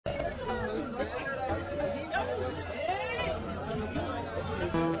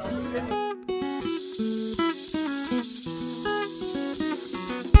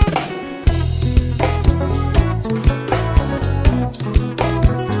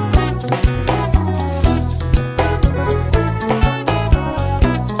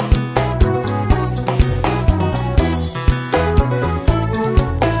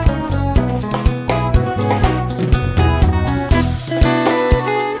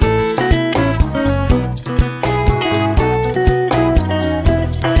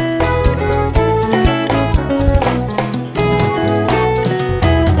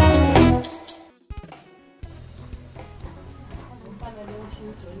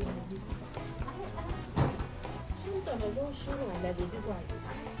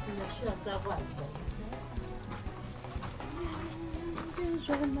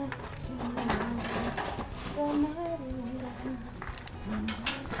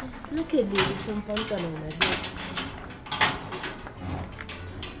Look at this, some fun color.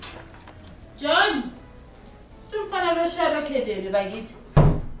 John! Don't find a shadow kid, if I get.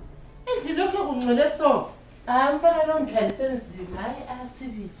 And you look at me, that's all. I'm fine, I don't try to sense him. I asked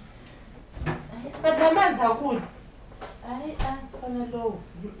him. But the man's how good. I am from a low.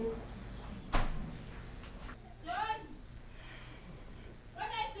 John! What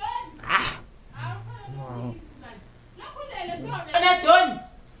is John? Ah! John!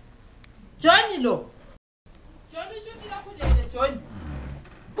 Johnny, look. Johnny, John.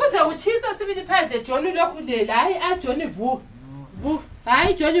 What's that? Which is a 70 pounds? Johnny, look, I Johnny Vu.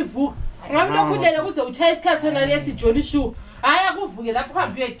 I Johnny Vu. I'm not good at the chase cats on a Johnny shoe. I have to forget up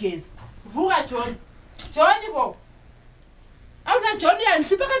one big case. Vuga John. Johnny Bo. I'm not Johnny and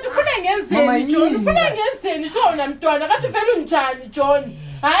Super to Fulham John. Fulham John, I'm done. I got to Venom John.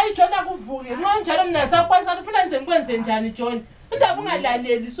 I John Abu, non Chalamnasa, quite a friends and Gwen Johnny John. And I won't let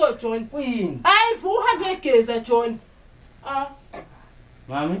lady so John. I fool have a case at John.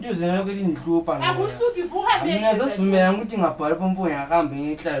 Mamma is a good group. I would look before I mean, as a swimmer, I'm putting a purple boy and I'm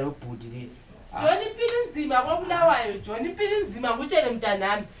being clear put it. Johnny Pidden Zima, Bulawayo, Johnny Pidden Zima, which I am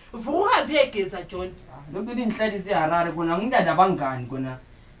done. Who have a case at John? Look at it, say a rather when I'm at a bank gonna.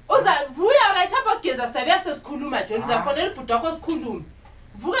 Oh, that we are right up against a Savas Kuluma, John's a funnel Putokos Kulum.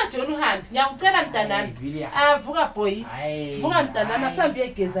 Vuga John hand, now tell him Tanan. Ah, Vuga boy. Vuga Tanan, some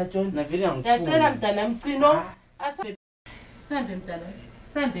big case at John. I tell him Tanam, Tino. Some Tanan.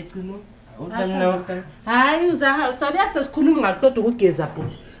 Some bit Kuno. I use a house, Savas Kulum, I got to hook his up.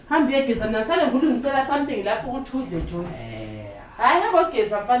 Hamburg and a son wouldn't sell something like what to the John. I have a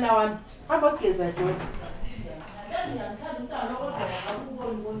case of fun now. How about case at John?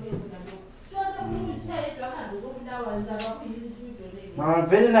 Mamma,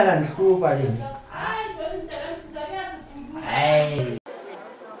 very not a cool body. Hey.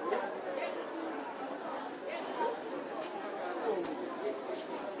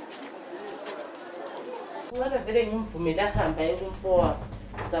 What a very room for me that I'm paying for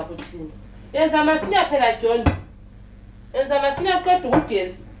Sabutin. Yes, I must not pay John. Yes, I must not cut to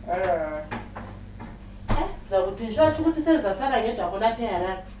case. Sabutin short to say that I get up on a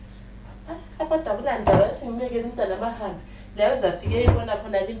pair. I put a bland to make it into the hand. There's a figure one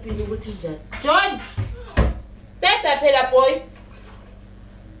upon a limping teacher. John! Better pay a boy.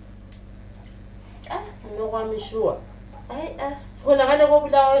 No one is sure. When I go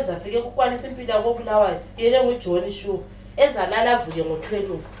Bulawayo, I figure one is simply a Bulawayo, even with Johnny shoe, as a lala for your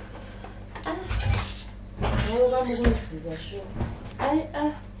 12. No one will see the shoe.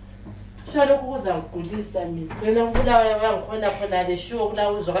 Shadow was on police. I mean, when I'm going upon the shoe, I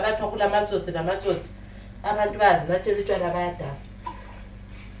was rather talking about the matos. I'm advised not to return about that.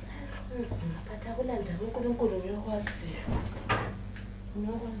 But I will end up going to your horse.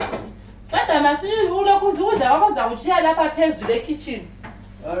 No one. But I must see who was the others that would share up a pens to the kitchen.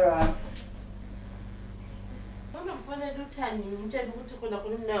 All right. I'm going to do tiny, you tell me to go up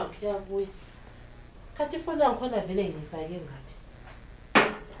now, carefully. Cut you for now, when I village if I get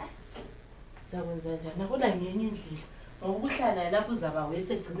happy. Someone's a Jana, what I mean, or which I love was about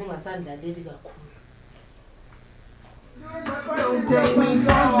wasted to name a son that lady got cool. Don't take me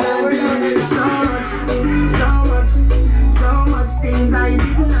so much things I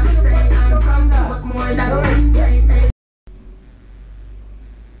did not say. I'm from what more than say.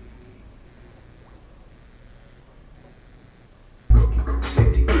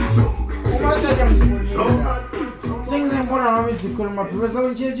 Things I'm going to call my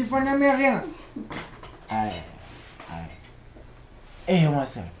people change for America. Aye. Eh,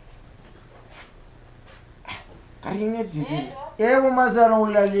 what's up? Evo mazaro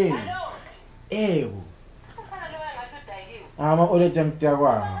ulali. Evo. Ama ole temtia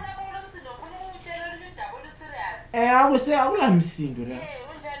kwa. Awuse akulamsindo la.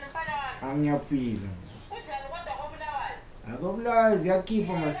 Angiyapila. Akobulawayo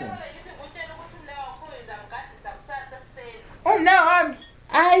ziyakhipha masana. Now I'm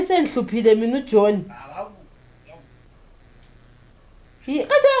I sent to Peter Minu John. He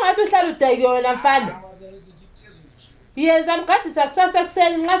got to hlala udayike na mfana. Yes, I'm got to success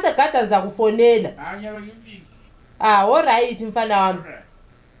ngase gada zakufonela. All right mfana wami.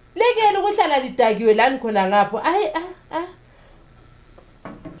 Lekele ukuhlala lidakiwe lani khona ngapho.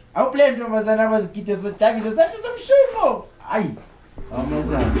 Awuplay ntombazana abazigide sojagise sathi somshumo. Ayi.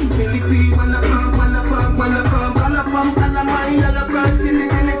 Amazana.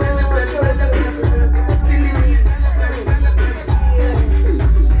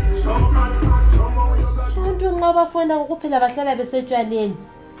 khona ukuphela bahlala besetshwaleni.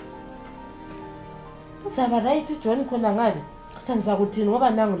 Uzaba right John khona ngale. Cha ngizakuthini ngoba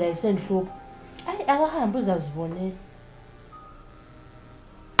nangu la isenhlupho. Ayi akahambi uzazibonela.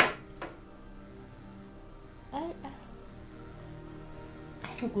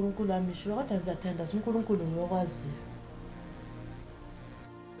 uNkulunkulu amisho kodwa ngizathandaza uNkulunkulu ngiyokwaziyo.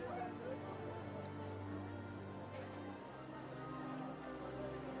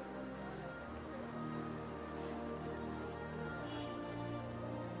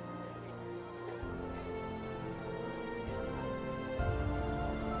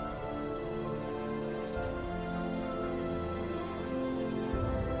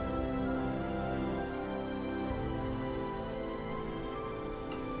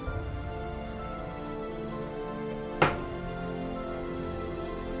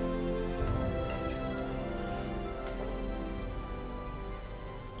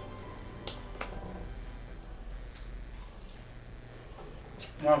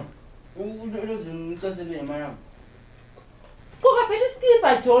 Mom, uzosimtasele mama. Kuka phela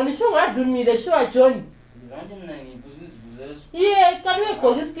iskipa John, sho ngadumile sho John. Ngani mina ngibuza izibuzo. Yeah, kanti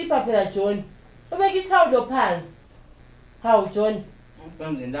uyegqoka iskipa phela John. Ubeka ithawulo phansi. Hawu John.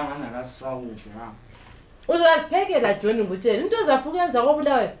 Manje ndanga nakasawu ha. Uzasiphekela John ngutshela into ozafuka yenza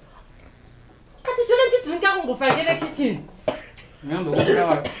koBulawayo. Kathi John nje drink akungufakele kitchen. Ngihamba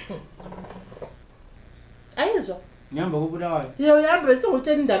koBulawayo. Ayizwa. Ngihamba koBulawayo. Yebo uyahamba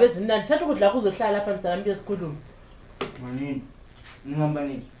singutshela indaba ezinandi. Thatha ukudla kuzohlala lapha mntana besikhuluma. Manini. Ngihamba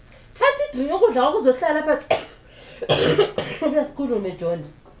nini? Thatha idrink ukudla kuzohlala lapha. Besikhulume John.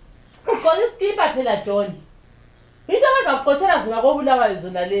 Ugqoka iskipa phela John. Into abazakuqothela zona koBulawayo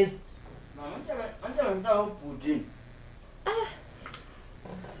zona lezi. Manje mntaka ubhuti.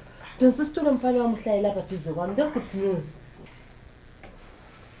 Donsisitulo mfana wami uhlale lapha duze kwami. The good news.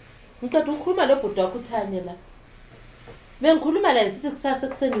 Ngicela ukukhuluma lo bhuti wakho uthanye la. Bengikhuluma la ngisithi kusasa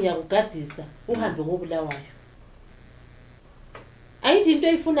kuseni uyakugadisa uhambe koBulawayo. Ayithi into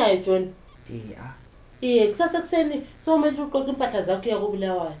oyifunayo John. Kusasa kuseni somele uqoqa impahla zakho uya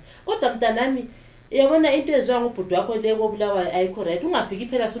koBulawayo. Kodwa mntanami yabona into ezwa ngobhuti wakho le koBulawayo ayikho right. Ungafiki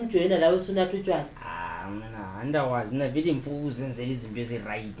phela somjoyina la wesunatha utshwala. Mina andawazi mina vele imfuku uzenzela izinto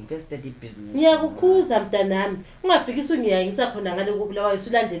ezi-right. Ngeke study business. Ngiyakukhuza mntanami. Ungafiki usungiyangisa khona ngale koBulawayo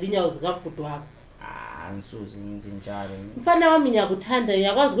usulandela inyawo zikabhuti wakho. Ansuzi ngenze njalo. Mfana wami ngiyakuthanda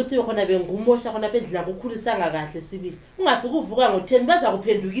ngiyakwazi ukuthi khona bengumosha khona bendlela ukukhulisanga kahle sibili. Ungafiki uvuka ngo10 baza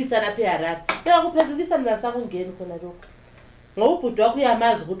kuphendukisa lapha eHarare. Bengakuphendukisa mina sakungeni khona lokho. Ngoba ubhuti wakho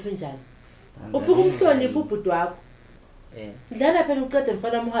uyamazi ukuthi unjani. Ufika umhlonipha ubhuti wakho. Dlana phela uqede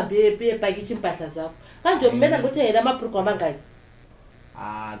mfana wami uhambe epakisha impahla zakho. Kanje umena ukuthi yena amabhrugu amangaki?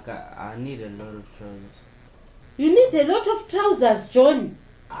 I need a lot of trousers. You need a lot of trousers John.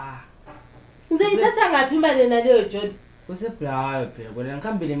 Ngizayithatha ngaphi imali naleyo John? Kusebulawayo phela kodwa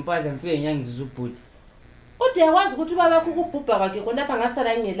ngikhambile impahla mfike nyangizisa ubhuti. Kodwa yawazi ukuthi baba bakho ukubhubha kwakhe khona lapha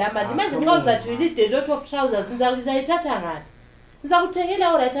ngasala ngela mali. Manje ngawuzathi you need a lot of trousers ngizayithatha ngaphi? Ngizakuthengela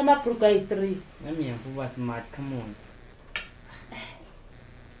alright amabhrugu ayi3. Nami ngiyafuba smart, come on.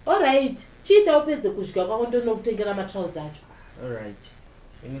 Alright, chita upeze kushika kwakho into nokuthengela ama trousers acho. Alright.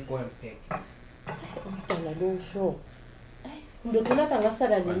 Let me go and pick. Umntwana lo usho. Ndo lapha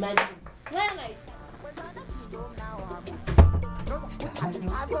ngasala nemali.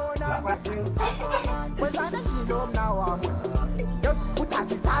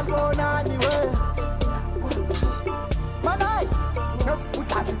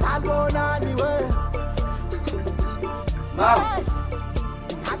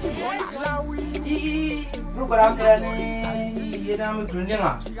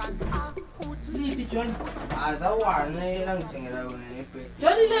 Lipi John? Azawane langithengela yona nebhedi.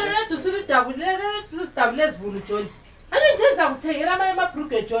 Johnny lena dusile dabule ezibulu John. Anithenza ukuthengela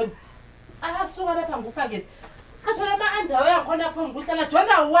amabhrugu John. Ayasuka lapha ngufake. Sikhathola ama-underwear yakhona lapha ngikuhlala John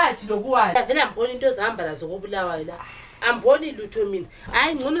awuwathi lokuwathi. Avela mbona into ezihamba lazo koBulawayo la. Amboni lutho mina.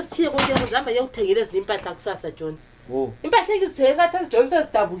 Hayi ngcono sithiye konke ngizihamba yokuthengela ezinye impahla kusasa John. Impahla engizithenga ngathi John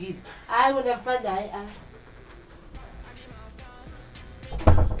sesidabukile. Hayi wena mfana hayi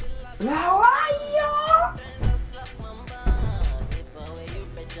Bulawayo!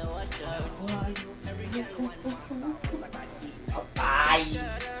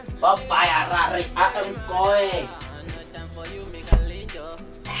 Bye, Rari. I am going.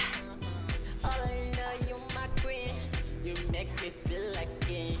 You make me feel like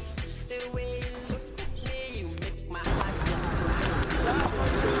king. The way you look at me, you make my heart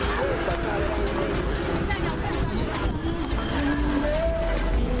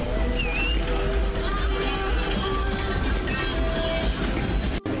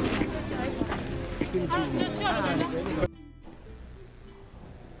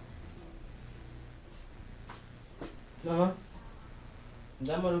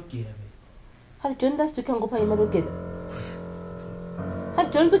Had John last week can go pay Malogate.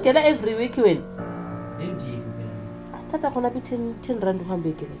 Had John to get every week when Tata gonna be 10 rand to come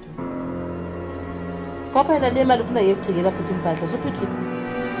back. Papa and I never fly to get up with him back so quickly.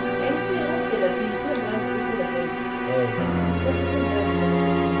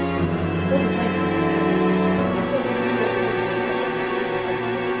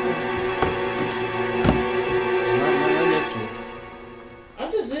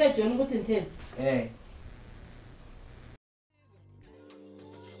 I'm just really John what's in 10. Hey.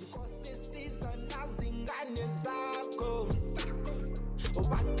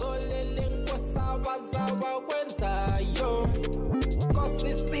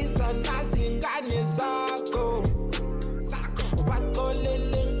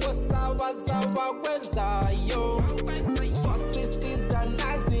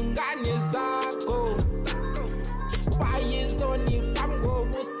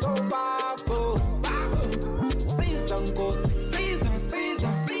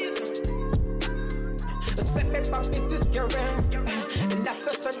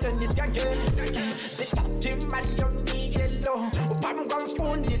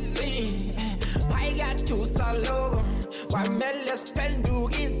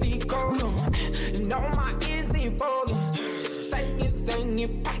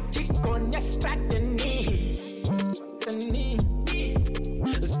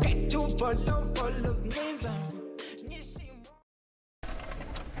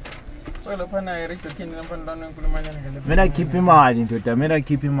 Mela keep imali ndoda, mela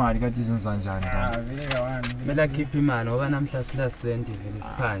keep imali kathi izinza njani Ah, vele kawani. Mela keep imali ngoba namhla sila senti vele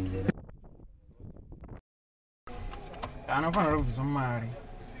siphandle. Anafana ukuvisa imali.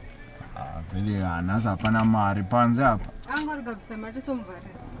 Vele anaza pana mari phansi apha. Angori kabisa manje tomvare.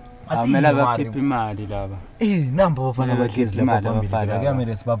 Amela bakhipha imali laba. Namba bafana bagezi lapha phambili.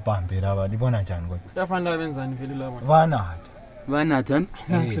 Kuyamele sibabhambe laba. Libona njani kodwa? Yafanda benzani vele laba. Banatha. Banathan?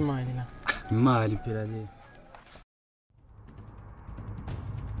 Nasi imali la. Imali phela le.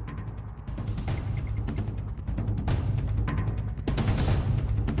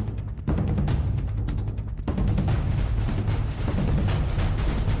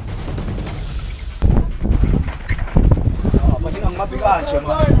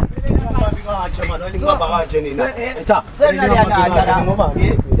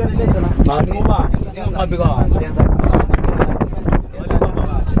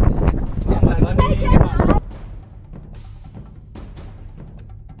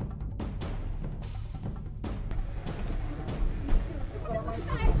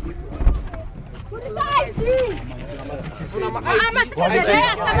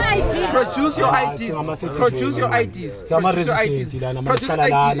 Produce your IDs. Produce your IDs. Produce your IDs. Produce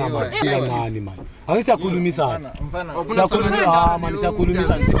IDs. Angisiyakhulumisana. Siyakhulumisana, manje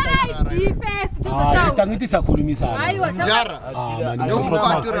siyakhulumisana. ID first. Sitangithi siyakhulumisana. Hayiwa Jara. Manje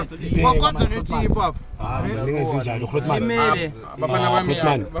Ukhwatura. Wakwatha nethi hip hop. Ningenze njalo Grootman. Bafana bami.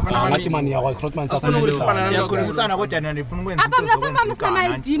 Bafana bami. Ngathi mani yakwa Grootman siyakhulumisana. Siyakhulumisana kodwa nina ndifuna ukwenza Apa mhlawumbe mama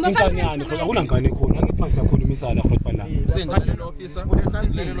ID Inkanyani khona akunangane khona ngithi manje siyakhulumisana Grootman la. Sendele officer.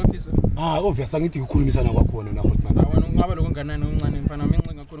 Sendele officer. Obvious angithi ukukhulumisana kwakhona na Grootman. Wena ungaba lokunganani uncane mfana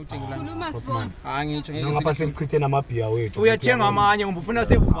minqinga kakhulu ukuthenga lunch. Masibona. Ngitsho ngapha sekuchithe namabhiya wethu. Uyathenga amanye ubufuna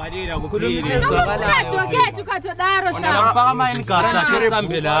sekuvalela kuphela. Kato kethu kato daro sha. Mpaka amanye gasa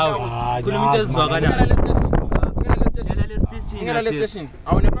kesambe lawo. Khuluma into ezizwakala. Ngela le station.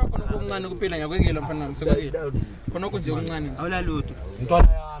 Awune pa khona okuncane kuphela ngiyakwekela mfana nami sekwekela. Khona okunje okuncane. Awulalutho. Ntwana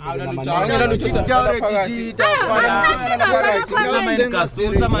yami Awungela lutho tita.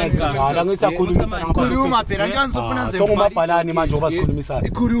 Ngala ngisakhulumisana Khuluma phela njani sofuna nze. Sokungumabhalani manje ngoba sikhulumisana.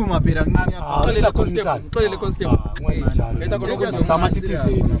 Ikhuluma phela ngiyapha. Xolele constable. Leta khona ukwenza ama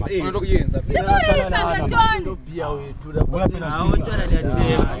citizen. Unokuyenza phela. Siburitsa nje John. Bhiya wethu lapha. Hawo tshela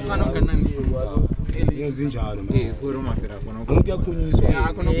liyathema. Uncane onganani. Yenzinjalo manje. Khuluma phela khona.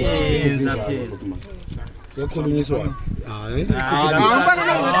 Akuyakhulunyiswa. Khona Yenza phela. Yakhulunyiswa.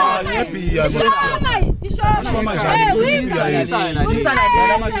 Ngebhiya. Ishoma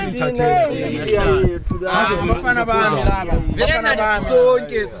Bafana bami laba. Bafana bami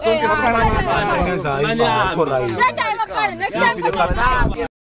sonke bafana bami. Ngenza imali right. Shada emafana next time.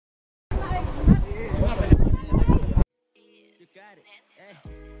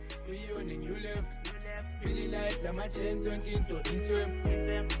 My chance, yonke into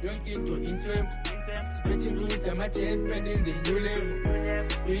him. Stretching with my chance, spending the new level.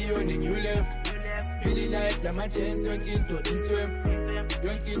 We on a new level. Really life, like my chance, yonke into him.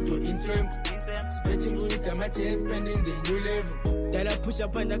 yonke into interim. Spreading with my chest, spending the new level. That I push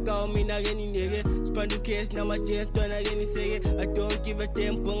up and I call me again in the spend the case, now my chest, don't again say I don't give a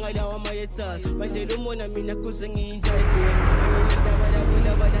damn pong, I don't my head. But they don't want to mean a cousin in Jai.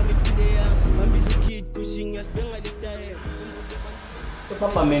 I'm busy kid pushing us, bang at this time.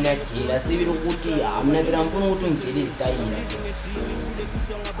 Papa menakila sibili ukuthi mina phela ngifuna ukuthi ungidile izitayini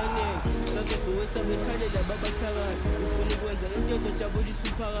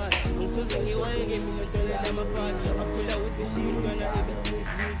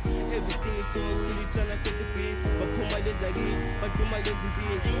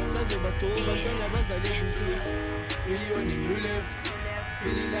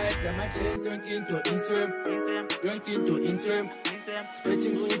Really life, like my chest, yonke into interim. Yonke into interim.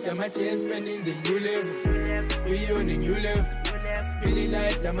 Spreading with my chest, spending the new level. We on a new level. Really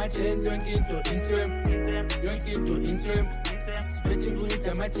life, like my chest, yonke into interim. Yonke into interim. Spreading with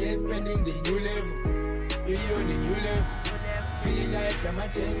my chest, spending the new level. We on a new level. Really life, like my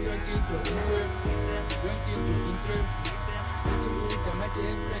chest, yonke into interim. Yonke into interim. Spreading with my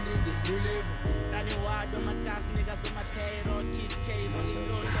chest, spending the new level. That you are on my task, niggas on my payroll, Kidkay, on the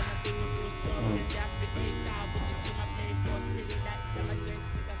road, on my thing with food store, get jack with 8 out, with the to my play for, really like them, I just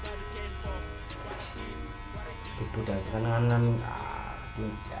think that's all we came for. What I did. Itu dah sekarang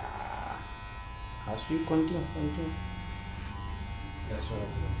harus continue. That's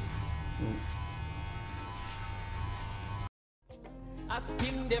all. I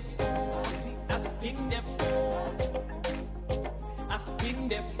spin the 40, I spin the 40, I spin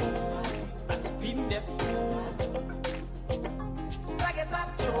the 40, I spin the 40. Sage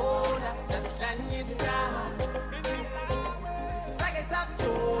sachola sahlanisa, sage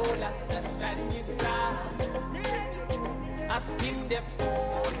sachola sahlanisa. I spin the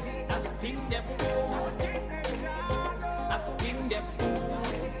 40, I spin the 40, I spin the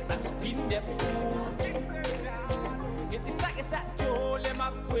 40, I spin the 40. Sake sachola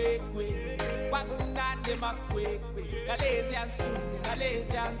makwekwe, wagunande makwekwe, galezi ansu,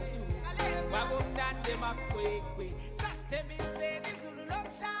 wagunande makwekwe, sastemi seni zulu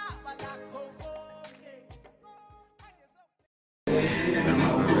lokta balako.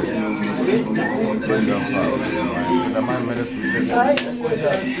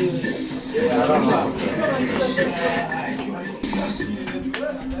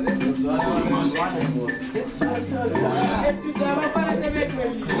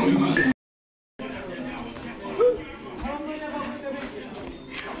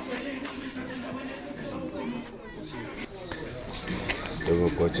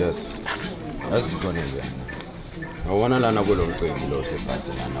 Coaches, that's the one here. I want to learn about the thing. Lo se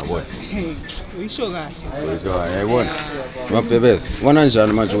pasa na what? We show guys. I want. My babies. Wana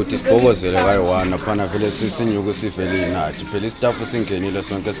njani manje ukuthi sibobozele kayi-1 phana vele sithi nyuku sivele inathi. Phela istaff singenile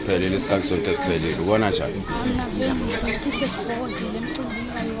sonke siphelile isikhathi sonke siphelile. Ubona njani?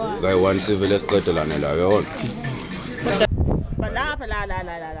 Kayi-1 sivele siqedelane la yona. Lapha la.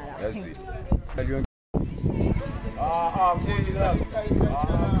 Yazi.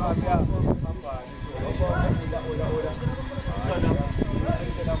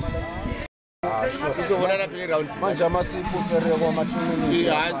 Sizobonana phela round manje amasipho ferre kwa mathini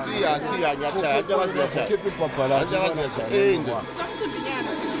siya nyacha acha waziyacha keep it papala acha waziyacha ende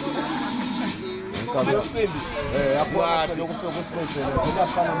ngabe usimbi yakho lokufika kusibethele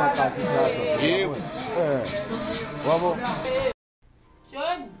kuyaphana magasi ngazo yebo wabo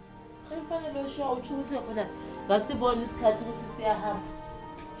John kufanele lo show uthi khona ngasibona isikhathi ukuthi siyahamba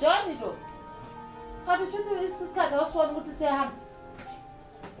John lo kanti uthi isikhathi awusibona ukuthi siyahamba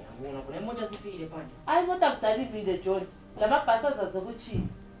Ngona kule moto sifile phandle. Hayi moto akudalibile John. Lamabhasi azaze kuchiye.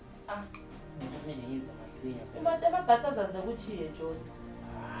 Kumele yenza masinya. Imali amabhasi azaze kuchiye John.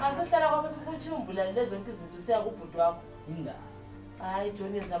 Asohlala kwabo sifuthi umbulali lezo zonke izinto siya kubhuti wakho. Inga. Hayi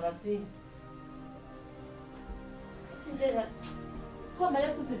John yenza masinya. Thindela. Sikhoma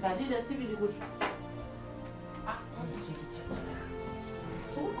leso sivalile sibili kuhle.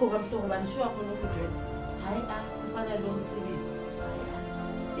 Ukugqoka mhlongo banishiwa khona ukuJohn. Hayi kufanele lo msibili.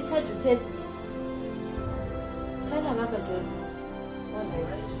 Charge uthethe. Kana ngapha John. Wonke.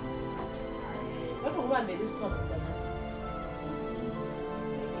 Kodwa kubambela isikhwama mntana.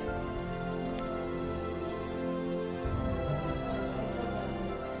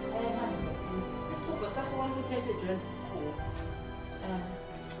 Isikhubo sakho wonke uthethe John.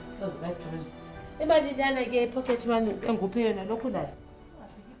 Baziba John. Imali lana ke pocket money enguphe yona lokhu nayo.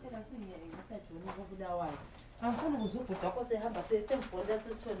 Asikiphela singiyengisa John ukubulawayo. Angifuni ukuzubhuda wakho sehamba semfonda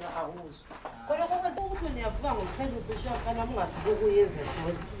sesithona awuzwa. Kodwa kwenza ukuthi niyavuka ngomkhandlo seshoka kana mungavuka kuyenza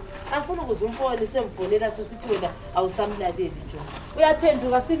John. Afuna ukuzumfona semfonela sosithi wena awusamlaleli John.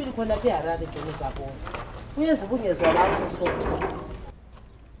 Uyaphenduka sibili khona phe Harare John uzabona. Uyenza ubungezwa lapho so.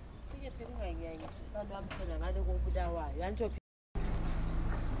 Sike phela unganyenye. Abantu abamkhona ngale koBulawayo. Yantsho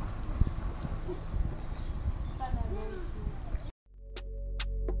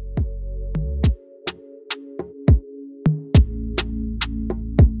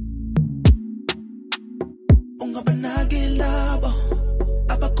Ungabanagilabo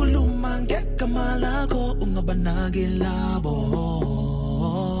abakhuluma ngegama lakho ungabanagilabo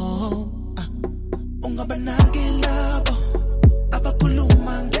ungabanagilabo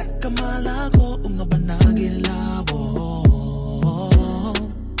abakhuluma ngegama lakho ungabanagilabo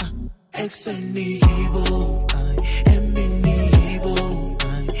exenibo eminibo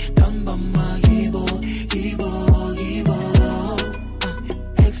namba magibo gibo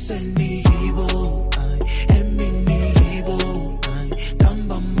exenibo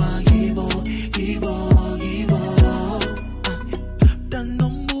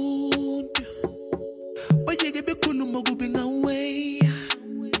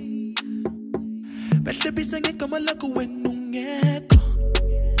Bisa ngegama lakho wena ungekho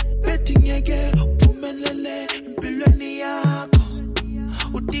bethi ngeke uphumelele empilweni yakho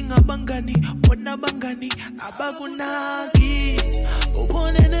udinga abangani bona abangani abakunaki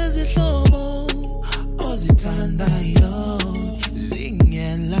ubone nezihlobo ozithandayo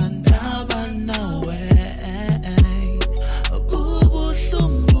zingelandaba nawe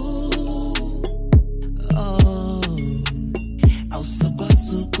kubuhlungu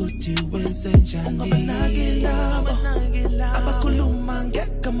awusakwazi ukuthi wenze njani abakhuluma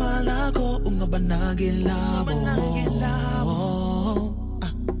ngegama lakho ungabanagilabo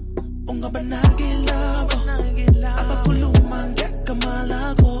ungabanagilabo abakhuluma ngegama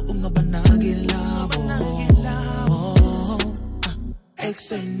lakho ungabanagilabo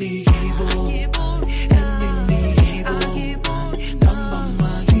exenibo eminibo namba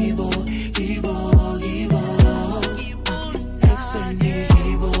magibo gibo exenibo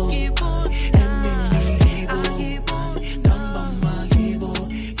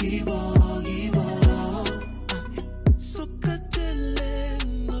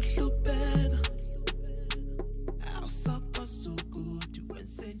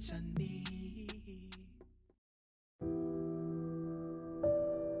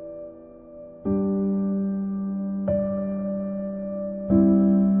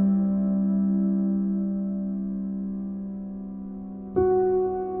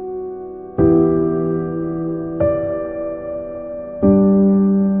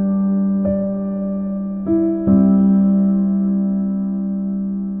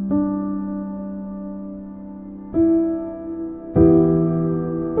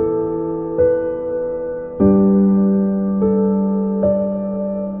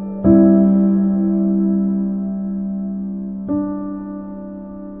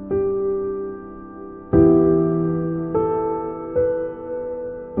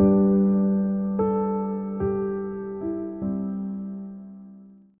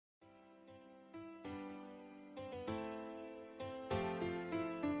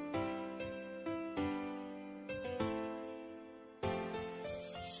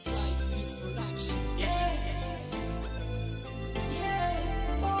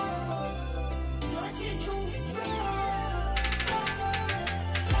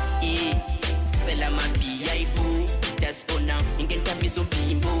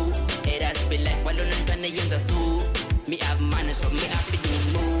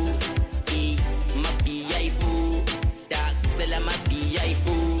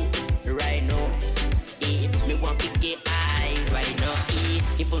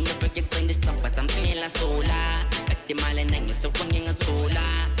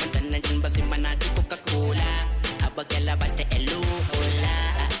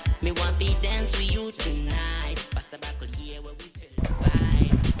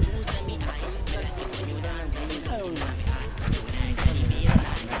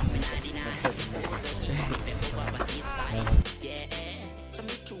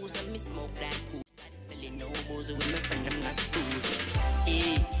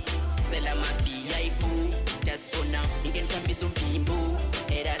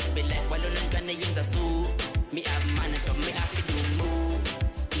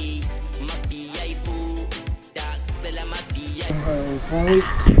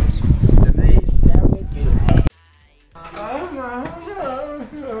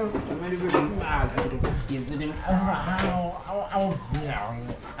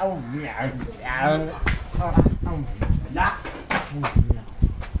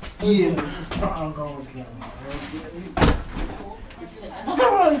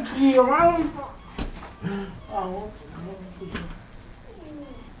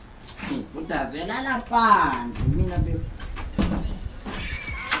Utazwela lapha mina be.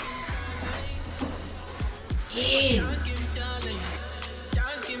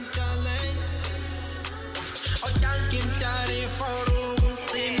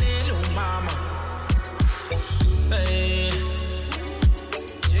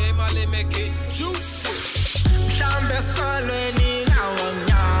 Make it juicy. Shambe skalweni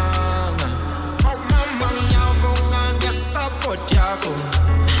ngawanyanga. Mama ngiyabonga ngesupport yakho.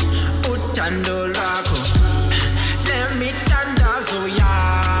 Uthando lwakho. Nemithandazo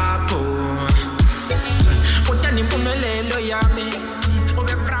yakho. Uthanda impumelelo yami.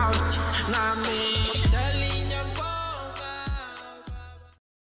 Ube proud ngami.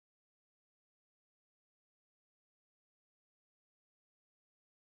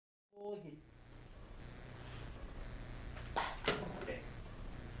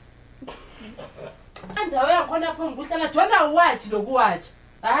 Andawo yakhona pho ngihlala Jona uwathi lokuwathi.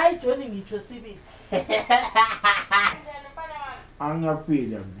 Hayi Jonny ngitsho sibili.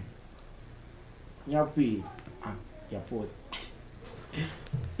 Angiyaphila mina. Ngiyaphila. Ngiyaphola.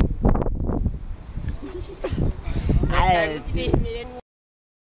 Hayi mina